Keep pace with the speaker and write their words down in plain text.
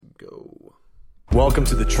Go. Welcome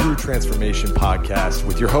to the True Transformation Podcast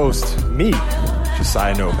with your host, me,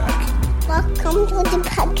 Josiah Novak. Welcome to the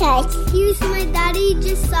podcast. Here's my daddy,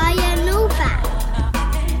 Josiah Novak.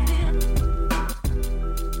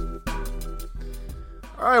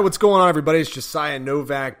 All right, what's going on, everybody? It's Josiah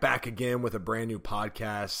Novak back again with a brand new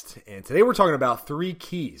podcast. And today we're talking about 3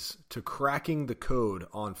 keys to cracking the code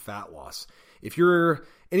on fat loss. If you're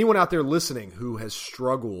anyone out there listening who has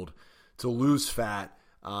struggled to lose fat,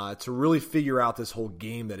 to really figure out this whole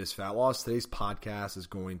game that is fat loss, today's podcast is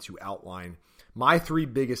going to outline my 3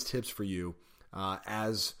 biggest tips for you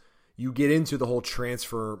as you get into the whole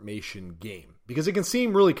transformation game. Because it can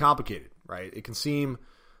seem really complicated, right? It can seem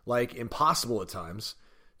like impossible at times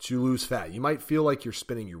to lose fat. You might feel like you're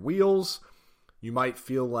spinning your wheels. You might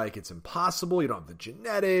feel like it's impossible. You don't have the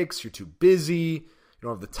genetics. You're too busy. You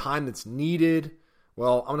don't have the time that's needed.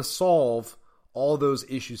 Well, I'm going to solve all those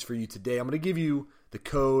issues for you today. I'm going to give you the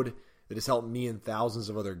code that has helped me and thousands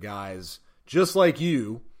of other guys just like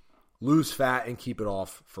you lose fat and keep it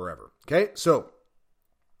off forever. Okay, so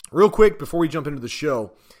real quick before we jump into the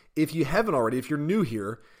show, if you haven't already, if you're new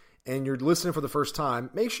here and you're listening for the first time,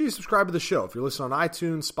 make sure you subscribe to the show. If you're listening on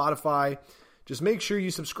iTunes, Spotify, just make sure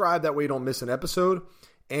you subscribe. That way you don't miss an episode.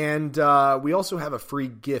 And we also have a free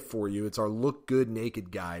gift for you. It's our Look Good Naked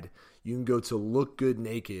guide. You can go to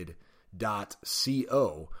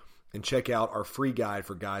lookgoodnaked.co and check out our free guide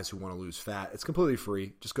for guys who want to lose fat. It's completely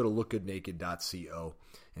free. Just go to lookgoodnaked.co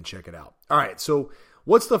and check it out. All right, so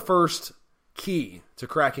what's the first key to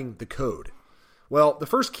cracking the code? Well, the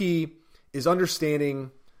first key is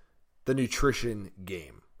understanding the nutrition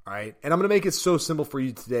game, all right? And I'm going to make it so simple for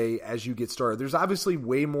you today as you get started. There's obviously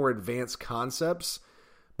way more advanced concepts,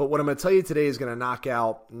 but what I'm going to tell you today is going to knock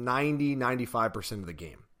out 95% of the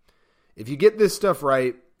game. If you get this stuff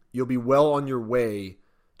right, you'll be well on your way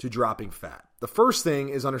to dropping fat. The first thing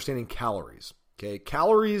is understanding calories. Okay,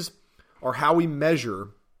 calories are how we measure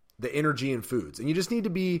the energy in foods. And you just need to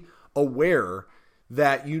be aware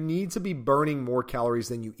that you need to be burning more calories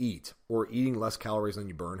than you eat, or eating less calories than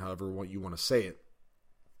you burn, however you want to say it,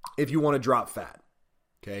 if you want to drop fat.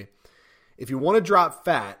 Okay, if you want to drop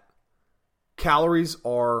fat, calories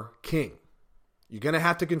are king. You're going to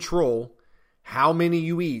have to control how many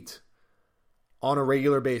you eat on a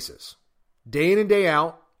regular basis. Day in and day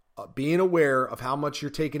out, being aware of how much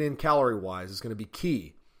you're taking in calorie-wise is going to be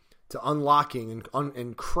key to unlocking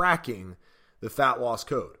and cracking the fat loss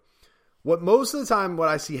code. What most of the time what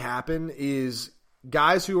I see happen is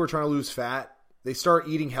guys who are trying to lose fat, they start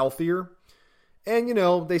eating healthier and,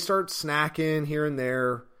 they start snacking here and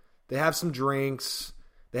there. They have some drinks.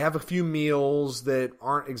 They have a few meals that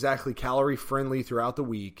aren't exactly calorie-friendly throughout the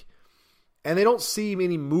week. And they don't see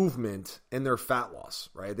any movement in their fat loss,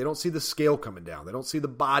 right? They don't see the scale coming down. They don't see the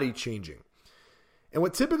body changing. And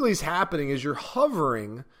what typically is happening is you're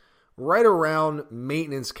hovering right around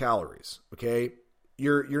maintenance calories, okay?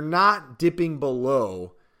 You're not dipping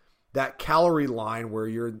below that calorie line where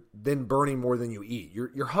you're then burning more than you eat.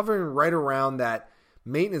 You're hovering right around that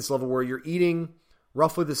maintenance level where you're eating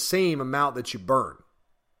roughly the same amount that you burn.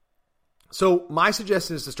 So my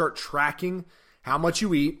suggestion is to start tracking how much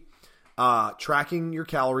you eat, tracking your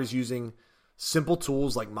calories using simple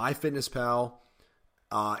tools like MyFitnessPal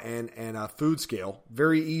and a food scale.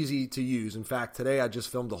 Very easy to use. In fact, today I just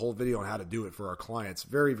filmed a whole video on how to do it for our clients.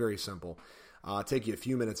 Very, very simple. Take you a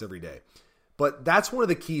few minutes every day. But that's one of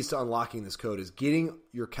the keys to unlocking this code is getting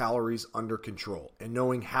your calories under control and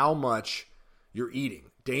knowing how much you're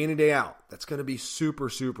eating day in and day out. That's going to be super,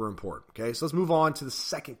 super important. Okay, so let's move on to the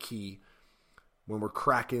second key when we're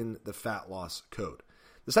cracking the fat loss code.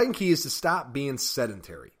 The second key is to stop being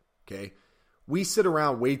sedentary, okay? We sit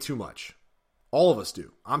around way too much. All of us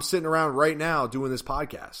do. I'm sitting around right now doing this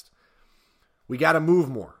podcast. We got to move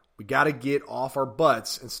more. We got to get off our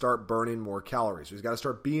butts and start burning more calories. We've got to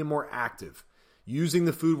start being more active, using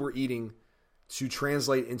the food we're eating to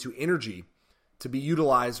translate into energy to be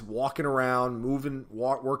utilized, walking around, moving,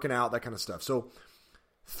 working out, that kind of stuff. So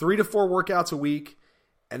 3 to 4 workouts a week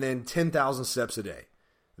and then 10,000 steps a day.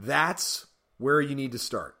 That's where you need to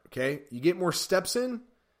start, okay? You get more steps in,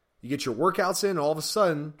 you get your workouts in, all of a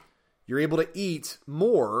sudden, you're able to eat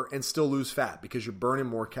more and still lose fat because you're burning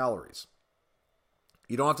more calories.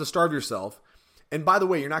 You don't have to starve yourself. And by the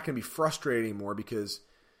way, you're not going to be frustrated anymore because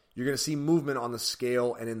you're going to see movement on the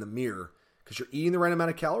scale and in the mirror because you're eating the right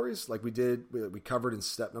amount of calories like we covered in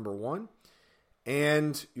step number 1.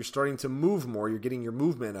 And you're starting to move more. You're getting your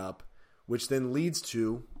movement up, which then leads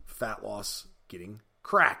to fat loss getting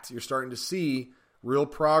cracked. You're starting to see real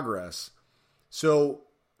progress. So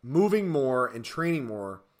moving more and training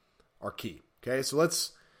more are key. Okay, so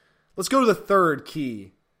let's go to the third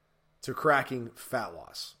key to cracking fat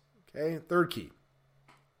loss. Okay, third key.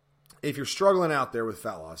 If you're struggling out there with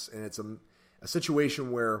fat loss and it's a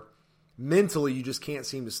situation where mentally you just can't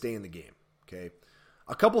seem to stay in the game, okay,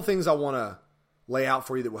 a couple things I want to lay out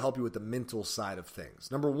for you that will help you with the mental side of things.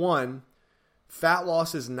 Number one, fat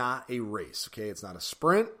loss is not a race, okay? It's not a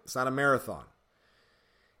sprint. It's not a marathon.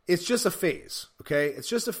 It's just a phase, okay? It's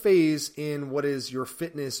just a phase in what is your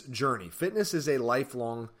fitness journey. Fitness is a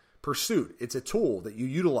lifelong pursuit. It's a tool that you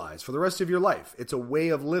utilize for the rest of your life. It's a way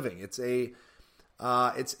of living. It's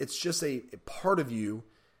just a part of you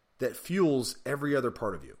that fuels every other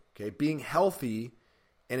part of you, okay? Being healthy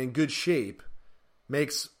and in good shape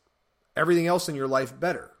makes everything else in your life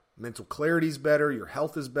better. Mental clarity is better, your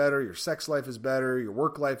health is better, your sex life is better, your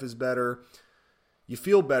work life is better. You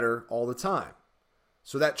feel better all the time.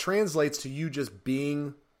 So that translates to you just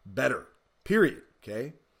being better, period,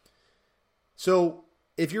 okay? So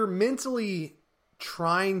if you're mentally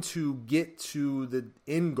trying to get to the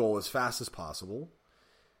end goal as fast as possible,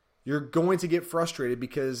 you're going to get frustrated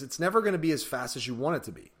because it's never going to be as fast as you want it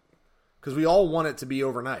to be. Because we all want it to be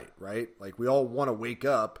overnight, right? Like we all want to wake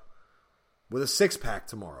up with a six-pack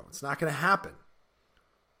tomorrow. It's not going to happen.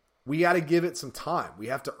 We got to give it some time. We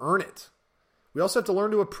have to earn it. We also have to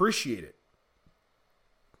learn to appreciate it.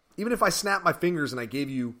 Even if I snap my fingers and I gave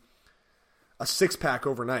you a six-pack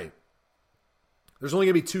overnight, there's only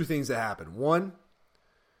going to be two things that happen. One,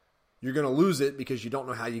 you're going to lose it because you don't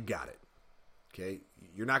know how you got it. Okay?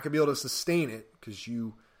 You're not going to be able to sustain it because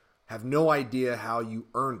you have no idea how you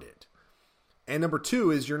earned it. And number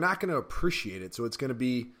two is you're not going to appreciate it. So it's going to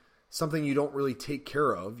be something you don't really take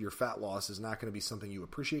care of. Your fat loss is not going to be something you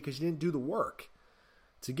appreciate because you didn't do the work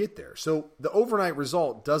to get there. So the overnight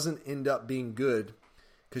result doesn't end up being good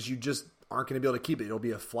because you just aren't going to be able to keep it. It'll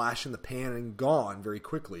be a flash in the pan and gone very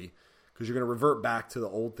quickly because you're going to revert back to the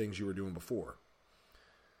old things you were doing before.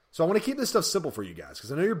 So I want to keep this stuff simple for you guys because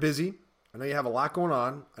I know you're busy. I know you have a lot going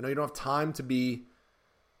on. I know you don't have time to be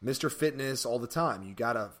Mr. Fitness all the time. You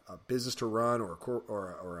got a business to run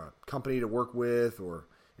or a company to work with or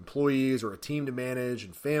employees or a team to manage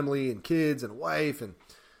and family and kids and wife and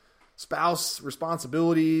spouse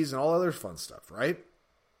responsibilities and all other fun stuff, right?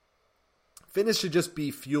 Fitness should just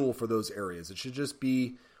be fuel for those areas. It should just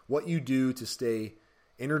be what you do to stay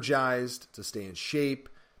energized, to stay in shape,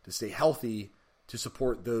 to stay healthy, to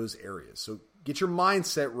support those areas. So get your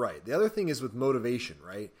mindset right. The other thing is with motivation,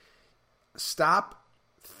 right? Stop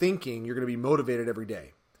thinking you're going to be motivated every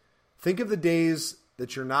day. Think of the days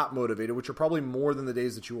that you're not motivated, which are probably more than the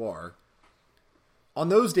days that you are. On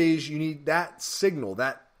those days, you need that signal,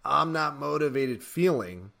 that I'm not motivated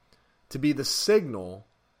feeling to be the signal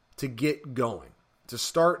to get going, to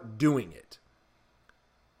start doing it.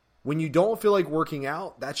 When you don't feel like working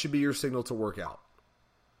out, that should be your signal to work out.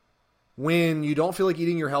 When you don't feel like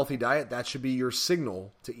eating your healthy diet, that should be your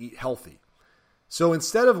signal to eat healthy. So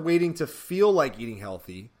instead of waiting to feel like eating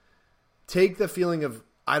healthy, take the feeling of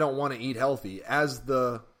I don't want to eat healthy as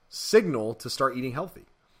the signal to start eating healthy.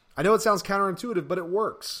 I know it sounds counterintuitive, but it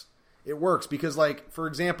works. It works because, like, for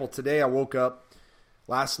example, today I woke up,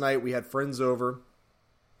 last night we had friends over,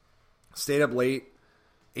 stayed up late,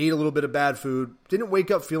 ate a little bit of bad food, didn't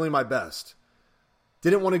wake up feeling my best,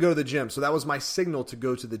 didn't want to go to the gym, so that was my signal to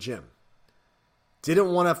go to the gym.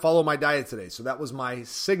 Didn't want to follow my diet today, so that was my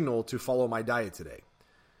signal to follow my diet today.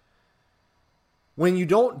 When you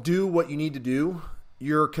don't do what you need to do,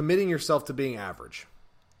 you're committing yourself to being average.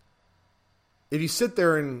 If you sit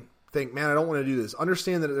there and think, man, I don't want to do this,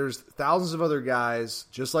 understand that there's thousands of other guys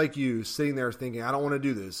just like you sitting there thinking, I don't want to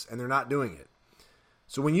do this, and they're not doing it.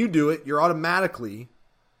 So when you do it, you're automatically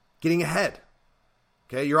getting ahead.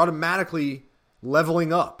 Okay? You're automatically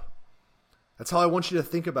leveling up. That's how I want you to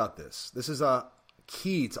think about this. This is a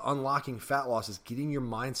key to unlocking fat loss, is getting your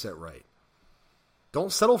mindset right.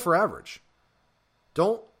 Don't settle for average.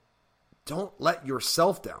 Don't let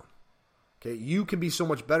yourself down. Okay? You can be so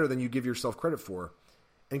much better than you give yourself credit for.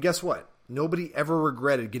 And guess what? Nobody ever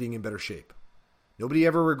regretted getting in better shape. Nobody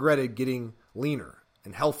ever regretted getting leaner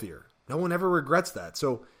and healthier. No one ever regrets that.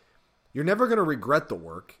 So you're never going to regret the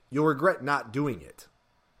work. You'll regret not doing it.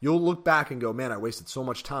 You'll look back and go, man, I wasted so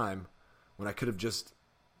much time when I could have just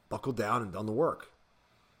buckled down and done the work.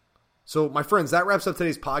 So my friends, that wraps up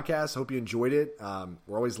today's podcast. I hope you enjoyed it.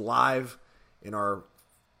 We're always live in our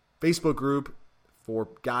Facebook group for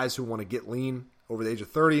guys who want to get lean over the age of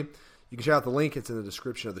 30. You can check out the link. It's in the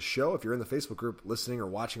description of the show. If you're in the Facebook group listening or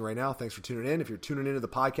watching right now, thanks for tuning in. If you're tuning into the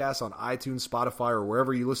podcast on iTunes, Spotify, or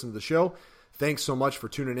wherever you listen to the show, thanks so much for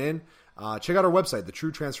tuning in. Check out our website,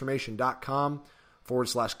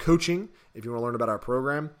 thetruetransformation.com/coaching if you want to learn about our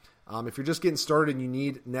program. If you're just getting started and you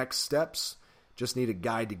need next steps, just need a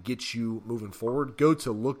guide to get you moving forward, go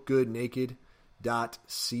to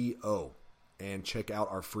lookgoodnaked.co and check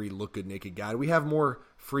out our free Look Good Naked guide. We have more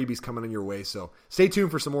freebies coming in your way, so stay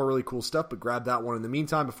tuned for some more really cool stuff, but grab that one in the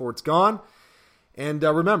meantime before it's gone. And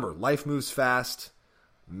remember, life moves fast.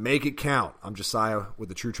 Make it count. I'm Josiah with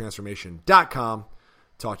thetruetransformation.com.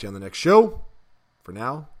 Talk to you on the next show. For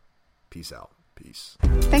now, peace out. Peace.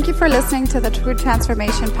 Thank you for listening to the True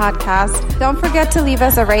Transformation Podcast. Don't forget to leave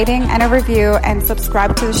us a rating and a review and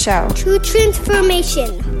subscribe to the show. True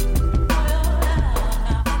transformation.